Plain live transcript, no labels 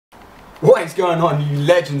What is going on, you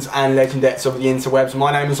legends and legendettes of the interwebs?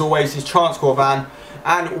 My name as always is Trance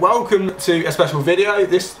and welcome to a special video.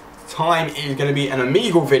 This time is going to be an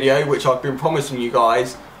Omegle video which I've been promising you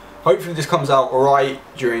guys. Hopefully this comes out alright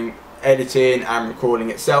during editing and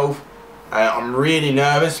recording itself. I'm really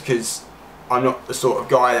nervous because I'm not the sort of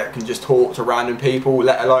guy that can just talk to random people,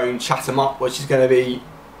 let alone chat them up, which is going to be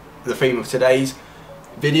the theme of today's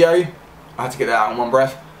video. I had to get that out in one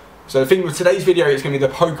breath. So the theme of today's video is going to be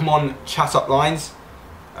the Pokemon chat up lines.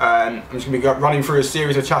 I'm just going to be running through a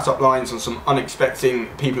series of chat up lines on some unexpected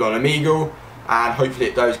people on Omegle, and hopefully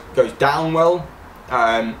it goes down well.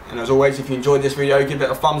 And as always, if you enjoyed this video, give it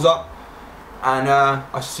a thumbs up, and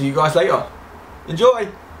I'll see you guys later. Enjoy!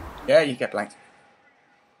 Yeah, you get blanked.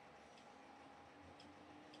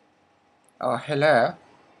 Oh, hello.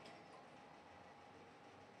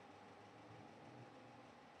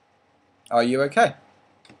 Are you okay?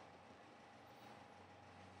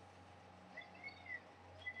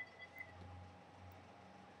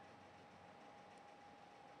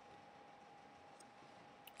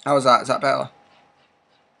 How was that? Is that better?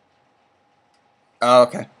 Oh,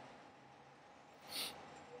 okay.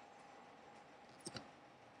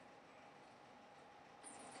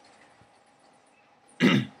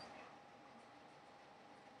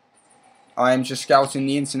 I am just scouting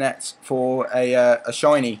the internet for a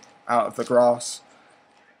shiny out of the grass.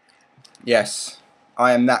 Yes,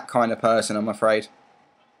 I am that kind of person, I'm afraid.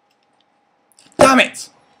 Damn it!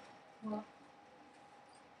 What?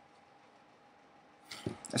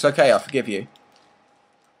 It's okay, I forgive you.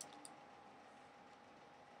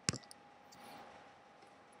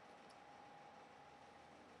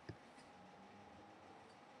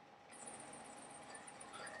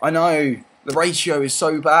 I know, the ratio is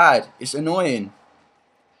so bad, it's annoying.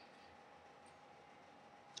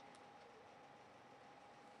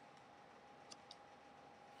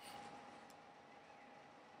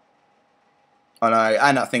 I know,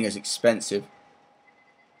 and that thing is expensive.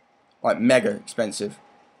 Like, mega expensive.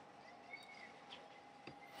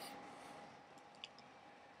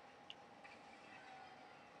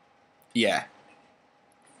 Yeah.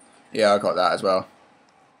 Yeah, I got that as well.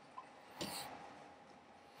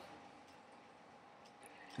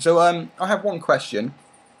 So, I have one question.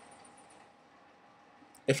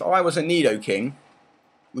 If I was a Nido King,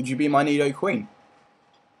 would you be my Nido Queen?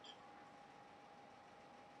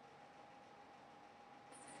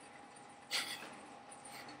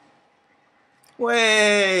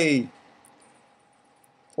 Way!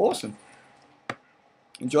 Awesome.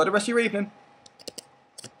 Enjoy the rest of your evening.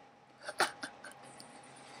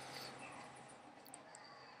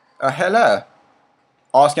 Hello.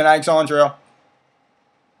 Asking Alexandria.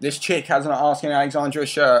 This chick has an Asking Alexandria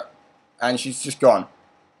shirt and she's just gone.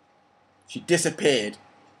 She disappeared.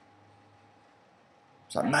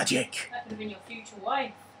 It's like magic. That could have been your future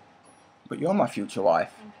wife. But you're my future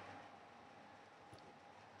wife.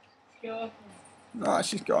 Sure. No,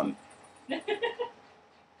 she's gone.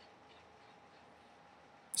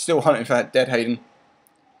 Still hunting for that dead Hayden.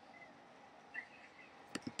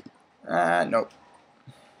 Nope.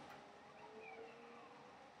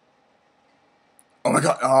 Oh my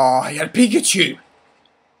god, oh, he had a Pikachu!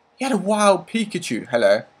 He had a wild Pikachu,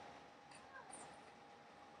 hello.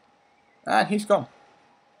 And he's gone.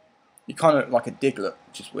 You kind of look like a Diglett,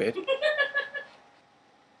 which is weird.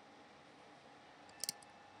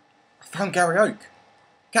 I found Gary Oak.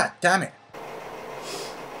 God damn it.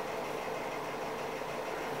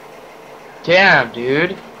 Damn,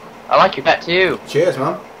 dude. I like your tattoo. Cheers,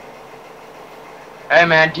 man. Hey,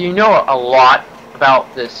 man, do you know a lot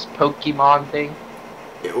about this Pokemon thing?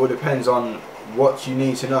 It all depends on what you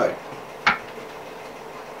need to know.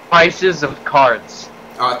 Prices of cards.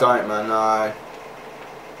 I don't, man, no.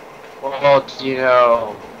 Well, do you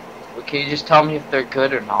know... Can you just tell me if they're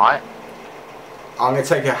good or not? I'm going to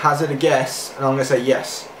take a hazard a guess, and I'm going to say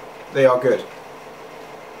yes. They are good.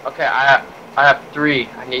 Okay, I have 3.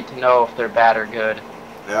 I need to know if they're bad or good.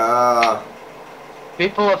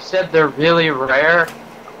 People have said they're really rare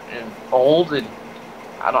and old, and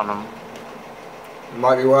I don't know.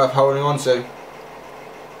 Might be worth holding on to.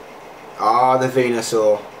 Ah, the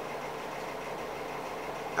Venusaur.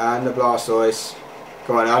 And the Blastoise.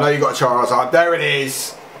 Come on, I know you got Charizard. There it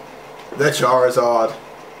is! The Charizard.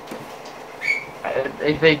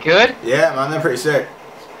 Are they good? Yeah, man, they're pretty sick.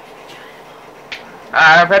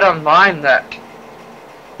 I read online that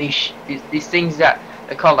these things that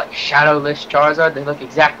they call like shadowless Charizard, they look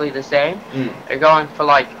exactly the same. They're going for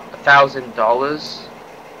like $1,000.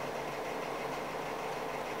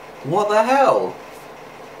 What the hell?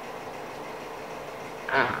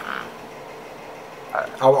 I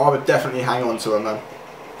I would definitely hang on to them, man.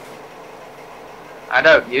 I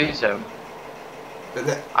don't use them.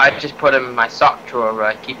 I just put them in my sock drawer where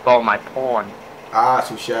I keep all my porn. Ah,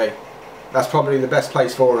 touche. That's probably the best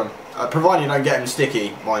place for them. Provided you don't get them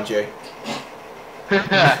sticky, mind you.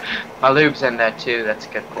 My lube's in there too, that's a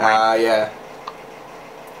good point. Ah, yeah.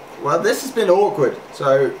 Well, this has been awkward,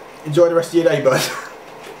 so enjoy the rest of your day, bud.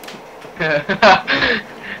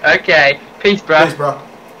 Okay, peace, bro. Peace, bro.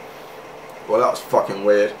 Well, that was fucking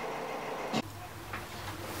weird.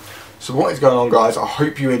 So what is going on, guys? I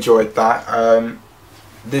hope you enjoyed that.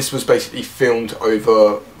 This was basically filmed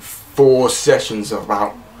over 4 sessions of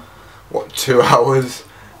about, what, 2 hours,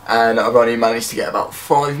 and I've only managed to get about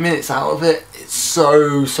 5 minutes out of it. It's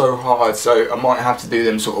so hard, so I might have to do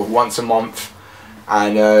them sort of once a month.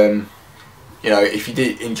 And you know, if you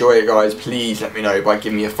did enjoy it, guys, please let me know by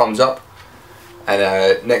giving me a thumbs up.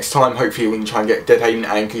 And next time, hopefully we can try and get Dead Hayden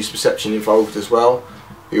and Goose Perception involved as well,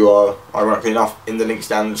 who are, ironically enough, in the links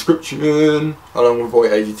down in the description, along with boy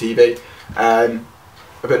AGTV.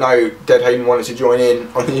 But no, Dead Hayden wanted to join in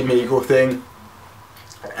on the Omegle thing,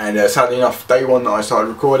 and sadly enough, day one that I started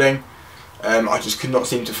recording, I just could not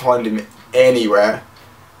seem to find him anywhere,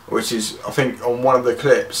 which is, I think, on one of the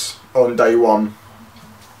clips on day one,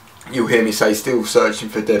 you'll hear me say still searching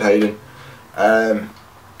for Dead Hayden.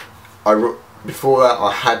 Before that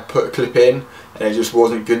I had put a clip in and it just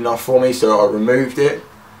wasn't good enough for me, so I removed it.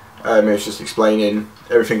 It was just explaining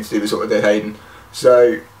everything to do with sort of Dead Hayden.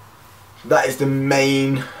 So that is the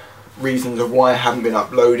main reasons of why I haven't been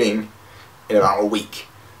uploading in about a week,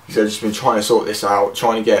 because I've just been trying to sort this out,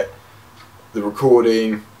 trying to get the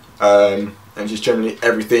recording and just generally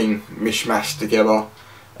everything mishmashed together,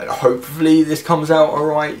 and hopefully this comes out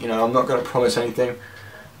alright. You know, I'm not going to promise anything,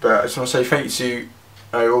 but I just want to say thank you to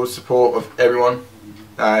all the support of everyone.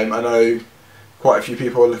 I know quite a few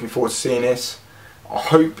people are looking forward to seeing this. I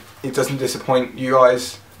hope it doesn't disappoint you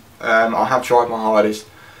guys. I have tried my hardest,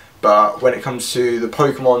 but when it comes to the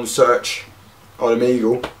Pokemon search on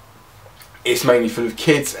Omegle, it's mainly full of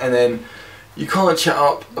kids, and then you can't chat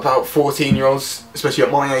up about 14-year-olds, especially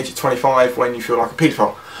at my age at 25, when you feel like a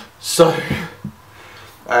paedophile. So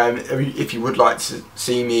if you would like to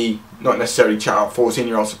see me, not necessarily chat up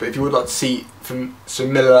 14-year-olds, but if you would like to see from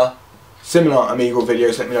similar Omegle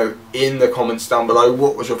videos, let me know in the comments down below.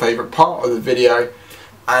 What was your favourite part of the video,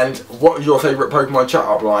 and what was your favourite Pokemon chat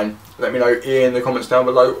up line? Let me know in the comments down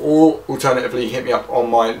below, or alternatively hit me up on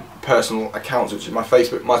my personal accounts, which is my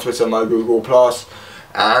Facebook, my Twitter, my Google+,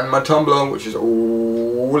 and my Tumblr, which is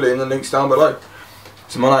all in the links down below.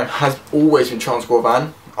 So my name has always been Trance. I'm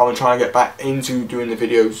going to try and get back into doing the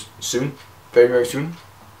videos soon, very soon.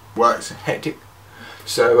 Work's hectic.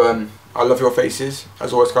 So I love your faces.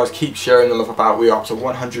 As always, guys, keep sharing the love about. We are up to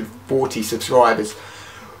 140 subscribers.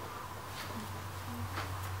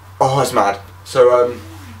 Oh, that's mad. So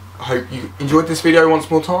I hope you enjoyed this video once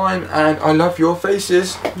more time, and I love your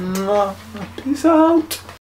faces. Peace out.